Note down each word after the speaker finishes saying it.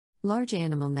Large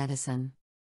animal medicine.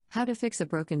 How to fix a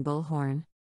broken bull horn.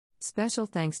 Special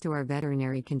thanks to our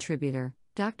veterinary contributor,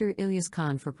 Dr. Ilyas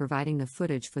Khan, for providing the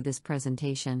footage for this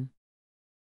presentation.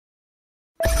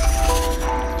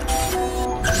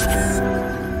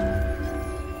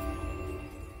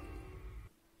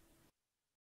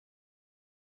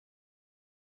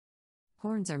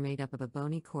 Horns are made up of a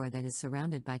bony core that is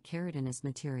surrounded by keratinous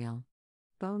material.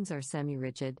 Bones are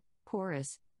semi-rigid,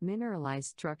 porous,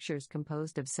 mineralized structures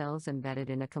composed of cells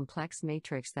embedded in a complex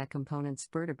matrix that components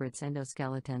vertebrates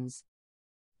endoskeletons.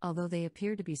 Although they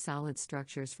appear to be solid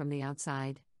structures from the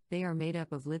outside, they are made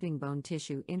up of living bone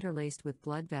tissue interlaced with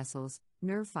blood vessels,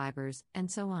 nerve fibers,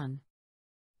 and so on.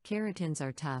 Keratins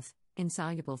are tough,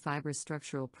 insoluble fibrous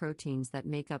structural proteins that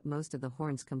make up most of the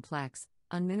horn's complex,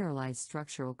 unmineralized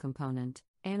structural component.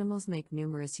 Animals make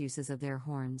numerous uses of their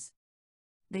horns.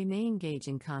 They may engage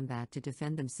in combat to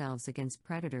defend themselves against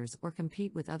predators or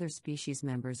compete with other species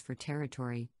members for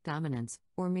territory, dominance,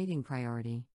 or mating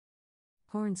priority.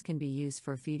 Horns can be used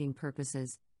for feeding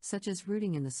purposes, such as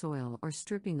rooting in the soil or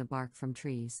stripping the bark from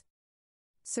trees.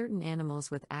 Certain animals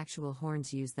with actual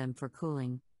horns use them for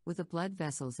cooling, with the blood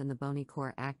vessels in the bony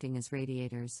core acting as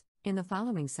radiators. In the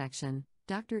following section,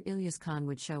 Dr. Ilyas Khan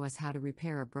would show us how to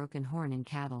repair a broken horn in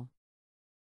cattle.